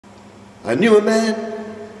I knew a man,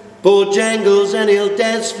 Bojangles, and he'll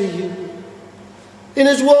dance for you in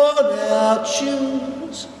his worn-out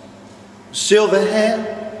shoes, silver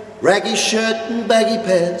hair, raggy shirt and baggy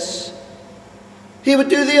pants. He would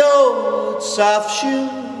do the old soft shoe.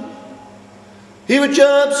 He would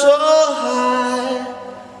jump so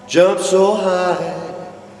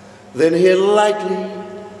high, then he'd lightly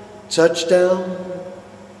touch down.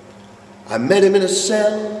 I met him in a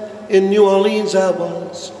cell in New Orleans. I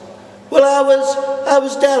was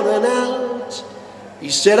down and out. He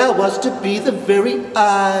said I was to be the very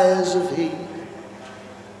eyes of he,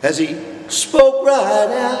 as he spoke right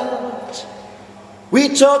out. We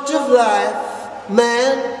talked of life,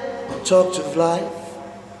 man, talked of life.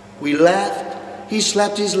 We laughed, he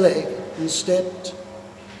slapped his leg and stepped.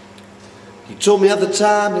 He told me of the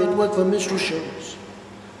time he'd worked for minstrel shows,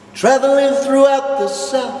 traveling throughout the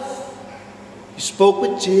South. He spoke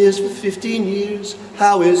with tears for 15 years,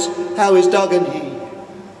 how his dog and he,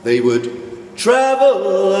 they would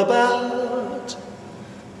travel about.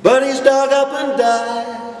 But his dog up and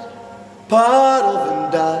died, part of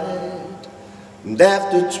him died, and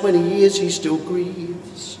after 20 years he still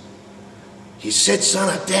grieves. He said, son,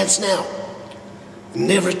 I dance now,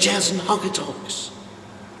 never a chance in honky-tonks,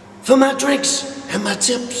 for my drinks and my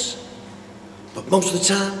tips. But most of the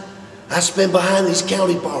time, I spend behind these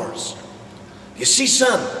county bars. You see,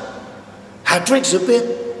 son, I drinks a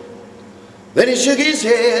bit. Then he shook his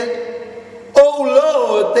head. Oh,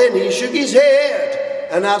 Lord, then he shook his head.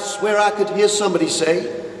 And I swear I could hear somebody say,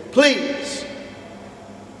 please,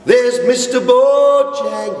 there's Mr.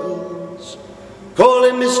 Bojangles. Call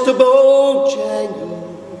him Mr.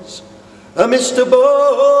 Bojangles. Mr.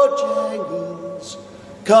 Bojangles.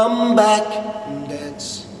 Come back and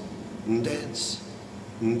dance, and dance,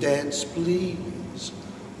 and dance, please.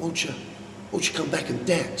 Won't you come back and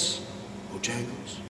dance, Bojangles?